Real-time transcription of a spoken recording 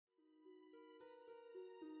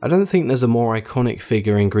I don't think there's a more iconic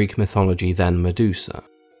figure in Greek mythology than Medusa,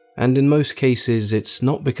 and in most cases it's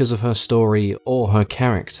not because of her story or her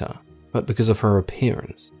character, but because of her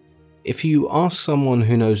appearance. If you ask someone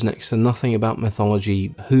who knows next to nothing about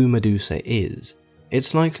mythology who Medusa is,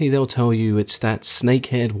 it's likely they'll tell you it's that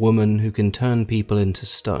snake-haired woman who can turn people into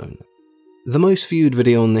stone. The most viewed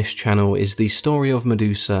video on this channel is the story of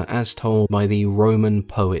Medusa as told by the Roman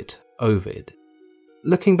poet Ovid.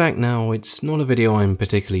 Looking back now, it's not a video I'm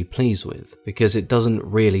particularly pleased with, because it doesn't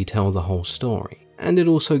really tell the whole story, and it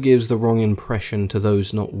also gives the wrong impression to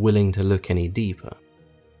those not willing to look any deeper.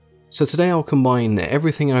 So today I'll combine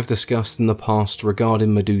everything I've discussed in the past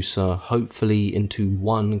regarding Medusa hopefully into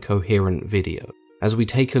one coherent video, as we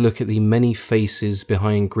take a look at the many faces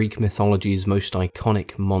behind Greek mythology's most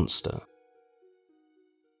iconic monster.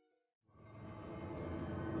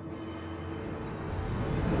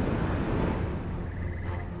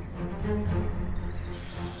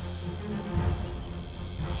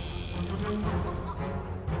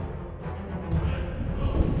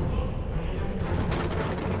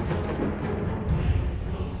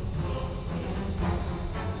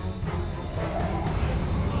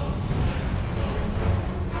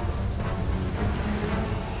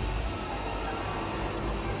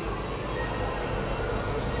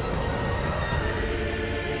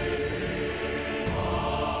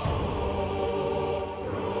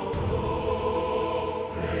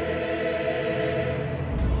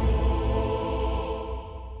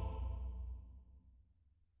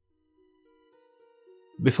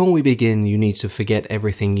 Before we begin, you need to forget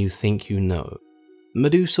everything you think you know.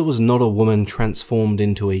 Medusa was not a woman transformed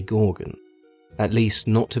into a Gorgon, at least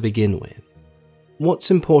not to begin with.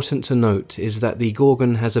 What's important to note is that the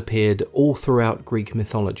Gorgon has appeared all throughout Greek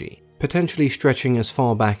mythology, potentially stretching as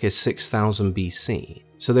far back as 6000 BC,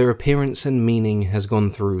 so their appearance and meaning has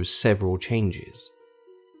gone through several changes.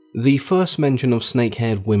 The first mention of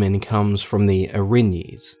snake-haired women comes from the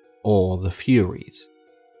Erinyes, or the Furies.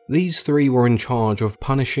 These three were in charge of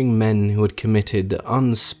punishing men who had committed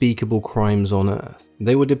unspeakable crimes on Earth.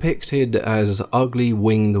 They were depicted as ugly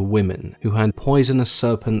winged women who had poisonous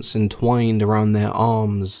serpents entwined around their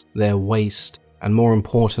arms, their waist, and more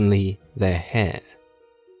importantly, their hair.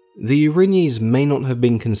 The Erinyes may not have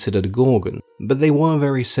been considered Gorgon, but they were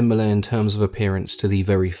very similar in terms of appearance to the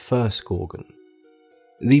very first Gorgon.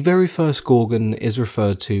 The very first Gorgon is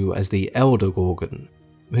referred to as the Elder Gorgon,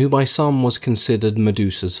 who by some was considered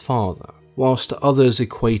Medusa's father, whilst others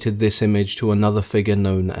equated this image to another figure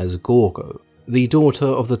known as Gorgo, the daughter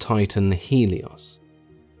of the titan Helios.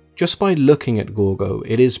 Just by looking at Gorgo,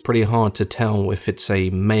 it is pretty hard to tell if it's a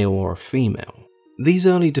male or a female. These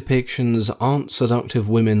early depictions aren't seductive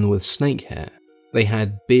women with snake hair. They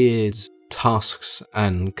had beards, tusks,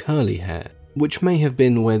 and curly hair, which may have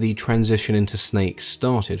been where the transition into snakes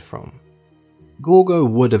started from. Gorgo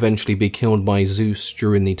would eventually be killed by Zeus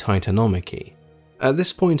during the Titanomachy. At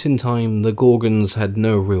this point in time, the Gorgons had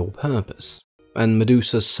no real purpose, and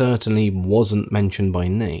Medusa certainly wasn't mentioned by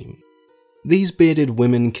name. These bearded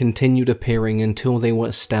women continued appearing until they were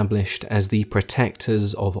established as the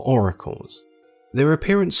protectors of oracles. Their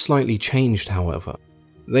appearance slightly changed, however.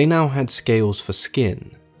 They now had scales for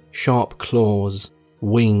skin, sharp claws,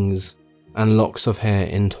 wings, and locks of hair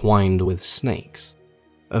entwined with snakes.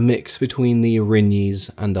 A mix between the Erinyes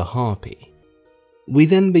and a harpy. We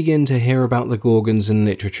then begin to hear about the Gorgons in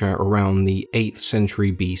literature around the 8th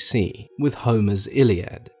century BC, with Homer's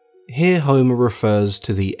Iliad. Here Homer refers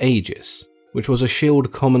to the Aegis, which was a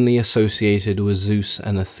shield commonly associated with Zeus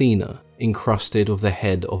and Athena, encrusted with the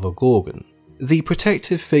head of a Gorgon. The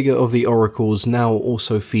protective figure of the oracles now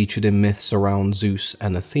also featured in myths around Zeus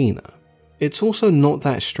and Athena. It's also not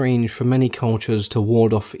that strange for many cultures to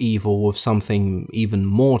ward off evil with something even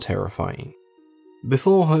more terrifying.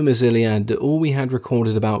 Before Homer's Iliad, all we had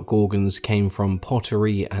recorded about Gorgons came from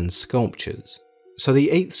pottery and sculptures, so the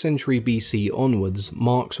 8th century BC onwards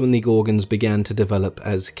marks when the Gorgons began to develop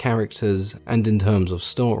as characters and in terms of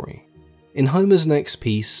story. In Homer's next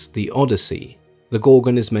piece, the Odyssey, the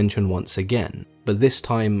Gorgon is mentioned once again, but this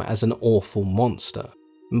time as an awful monster.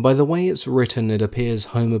 By the way it's written, it appears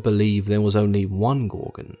Homer believed there was only one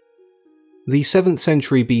Gorgon. The 7th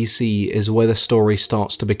century BC is where the story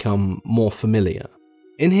starts to become more familiar.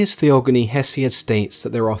 In his Theogony, Hesiod states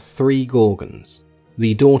that there are 3 Gorgons,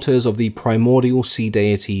 the daughters of the primordial sea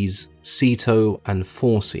deities Ceto and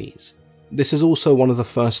Phorcys. This is also one of the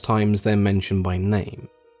first times they're mentioned by name.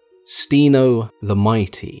 Steno the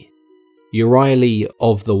Mighty, Euryale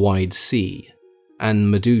of the Wide Sea, and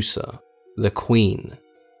Medusa, the Queen.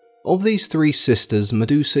 Of these 3 sisters,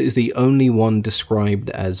 Medusa is the only one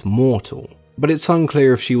described as mortal, but it's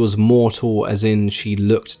unclear if she was mortal as in she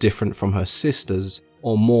looked different from her sisters,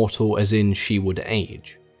 or mortal as in she would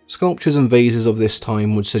age. Sculptures and vases of this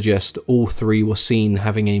time would suggest all three were seen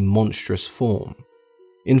having a monstrous form.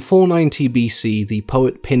 In 490 BC, the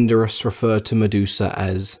poet Pindarus referred to Medusa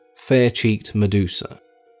as fair-cheeked Medusa.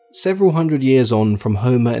 Several hundred years on from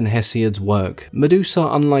Homer and Hesiod's work, Medusa,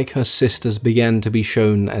 unlike her sisters, began to be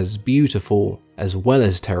shown as beautiful as well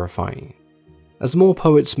as terrifying. As more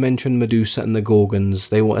poets mentioned Medusa and the Gorgons,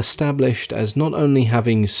 they were established as not only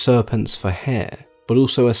having serpents for hair, but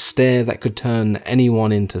also a stare that could turn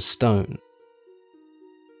anyone into stone.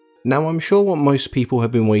 Now, I'm sure what most people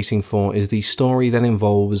have been waiting for is the story that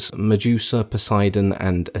involves Medusa, Poseidon,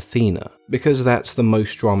 and Athena, because that's the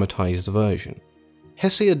most dramatized version.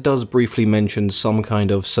 Hesiod does briefly mention some kind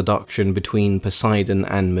of seduction between Poseidon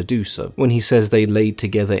and Medusa when he says they laid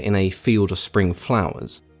together in a field of spring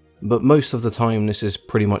flowers, but most of the time this is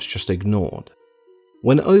pretty much just ignored.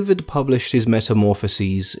 When Ovid published his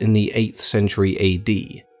Metamorphoses in the 8th century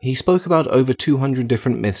AD, he spoke about over 200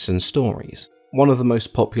 different myths and stories, one of the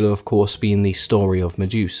most popular of course being the story of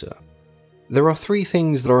Medusa. There are three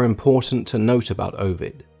things that are important to note about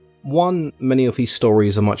Ovid. One, many of his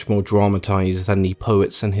stories are much more dramatized than the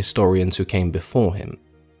poets and historians who came before him.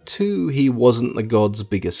 Two, he wasn't the gods'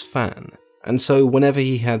 biggest fan, and so whenever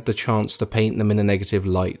he had the chance to paint them in a negative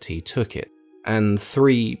light, he took it. And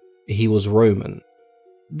three, he was Roman.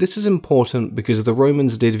 This is important because the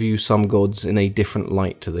Romans did view some gods in a different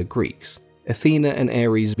light to the Greeks, Athena and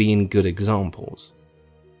Ares being good examples.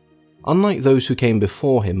 Unlike those who came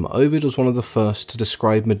before him, Ovid was one of the first to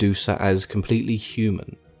describe Medusa as completely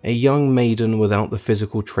human, a young maiden without the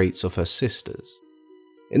physical traits of her sisters.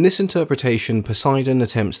 In this interpretation, Poseidon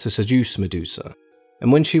attempts to seduce Medusa,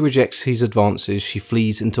 and when she rejects his advances, she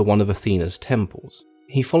flees into one of Athena's temples.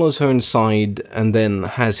 He follows her inside and then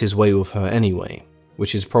has his way with her anyway,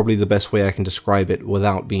 which is probably the best way I can describe it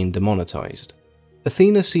without being demonetized.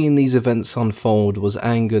 Athena, seeing these events unfold, was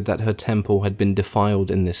angered that her temple had been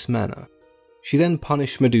defiled in this manner. She then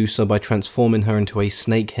punished Medusa by transforming her into a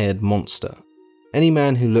snake-haired monster. Any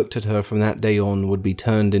man who looked at her from that day on would be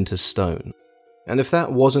turned into stone, and if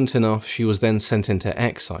that wasn't enough, she was then sent into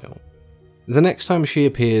exile. The next time she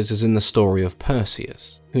appears is in the story of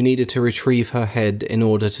Perseus, who needed to retrieve her head in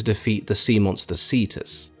order to defeat the sea monster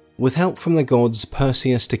Cetus. With help from the gods,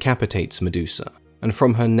 Perseus decapitates Medusa, and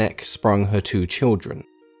from her neck sprung her two children,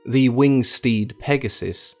 the winged steed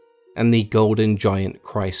Pegasus and the golden giant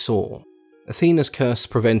Chrysaor. Athena's curse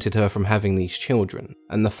prevented her from having these children,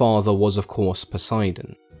 and the father was of course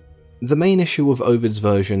Poseidon. The main issue of Ovid's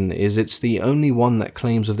version is it's the only one that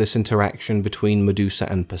claims of this interaction between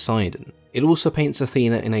Medusa and Poseidon. It also paints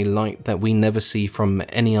Athena in a light that we never see from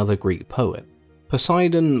any other Greek poet.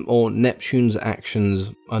 Poseidon or Neptune's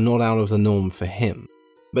actions are not out of the norm for him,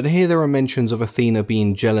 but here there are mentions of Athena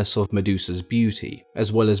being jealous of Medusa's beauty,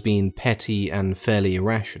 as well as being petty and fairly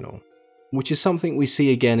irrational, which is something we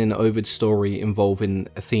see again in Ovid's story involving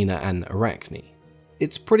Athena and Arachne.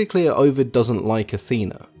 It's pretty clear Ovid doesn't like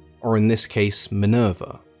Athena, or in this case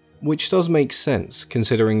Minerva, which does make sense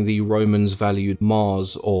considering the Romans valued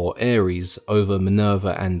Mars or Ares over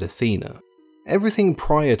Minerva and Athena. Everything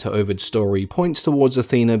prior to Ovid's story points towards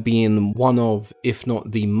Athena being one of, if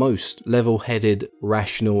not the most, level-headed,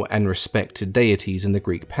 rational and respected deities in the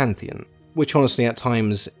Greek pantheon, which honestly at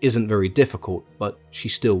times isn't very difficult, but she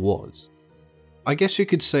still was. I guess you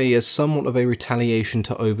could say as somewhat of a retaliation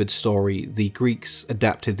to Ovid's story, the Greeks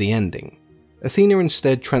adapted the ending. Athena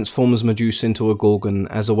instead transforms Medusa into a Gorgon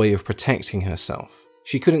as a way of protecting herself.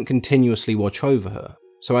 She couldn't continuously watch over her,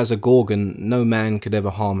 so as a Gorgon, no man could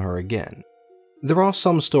ever harm her again. There are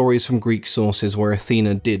some stories from Greek sources where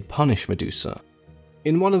Athena did punish Medusa.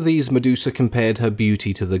 In one of these, Medusa compared her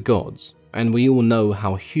beauty to the gods, and we all know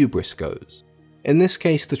how hubris goes. In this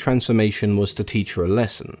case, the transformation was to teach her a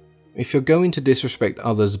lesson. If you're going to disrespect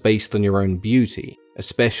others based on your own beauty,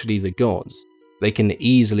 especially the gods, they can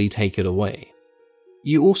easily take it away.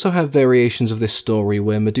 You also have variations of this story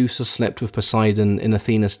where Medusa slept with Poseidon in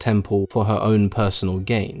Athena's temple for her own personal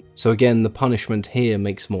gain, so again the punishment here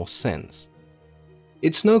makes more sense.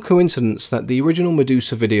 It's no coincidence that the original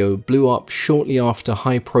Medusa video blew up shortly after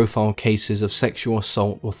high-profile cases of sexual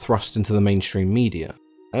assault were thrust into the mainstream media.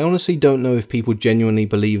 I honestly don't know if people genuinely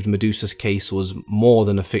believed Medusa's case was more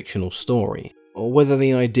than a fictional story, or whether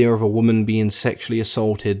the idea of a woman being sexually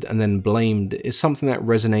assaulted and then blamed is something that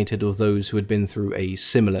resonated with those who had been through a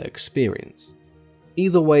similar experience.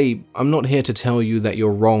 Either way, I'm not here to tell you that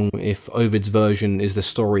you're wrong if Ovid's version is the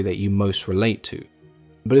story that you most relate to,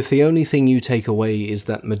 but if the only thing you take away is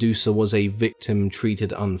that Medusa was a victim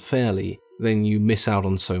treated unfairly, then you miss out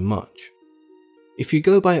on so much. If you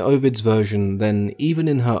go by Ovid's version, then even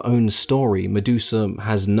in her own story, Medusa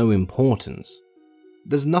has no importance.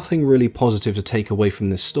 There's nothing really positive to take away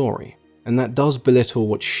from this story, and that does belittle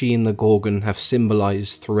what she and the Gorgon have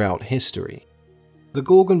symbolized throughout history. The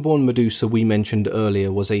Gorgon-born Medusa we mentioned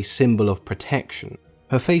earlier was a symbol of protection.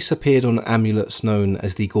 Her face appeared on amulets known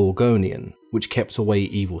as the Gorgonian, which kept away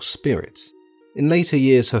evil spirits. In later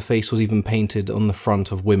years, her face was even painted on the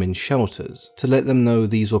front of women's shelters, to let them know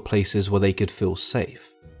these were places where they could feel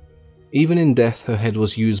safe. Even in death, her head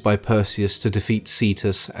was used by Perseus to defeat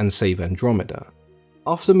Cetus and save Andromeda.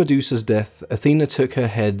 After Medusa's death, Athena took her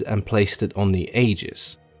head and placed it on the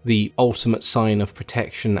Aegis, the ultimate sign of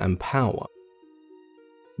protection and power.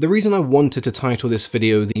 The reason I wanted to title this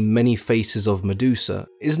video The Many Faces of Medusa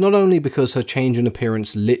is not only because her change in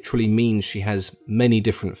appearance literally means she has many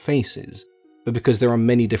different faces, but because there are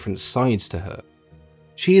many different sides to her.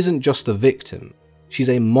 She isn't just a victim, she's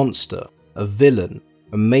a monster, a villain,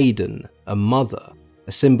 a maiden, a mother,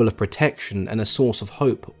 a symbol of protection, and a source of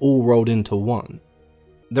hope all rolled into one.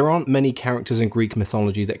 There aren't many characters in Greek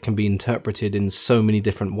mythology that can be interpreted in so many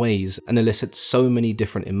different ways and elicit so many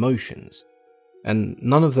different emotions. And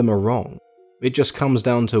none of them are wrong. It just comes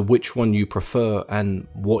down to which one you prefer and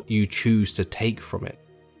what you choose to take from it.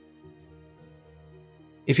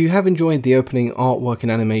 If you have enjoyed the opening artwork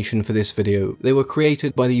and animation for this video, they were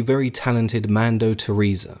created by the very talented Mando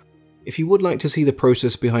Teresia. If you would like to see the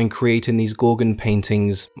process behind creating these Gorgon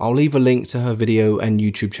paintings, I'll leave a link to her video and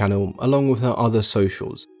YouTube channel along with her other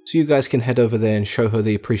socials, so you guys can head over there and show her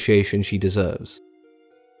the appreciation she deserves.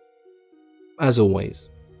 As always,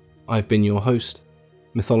 I've been your host,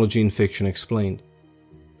 Mythology and Fiction Explained.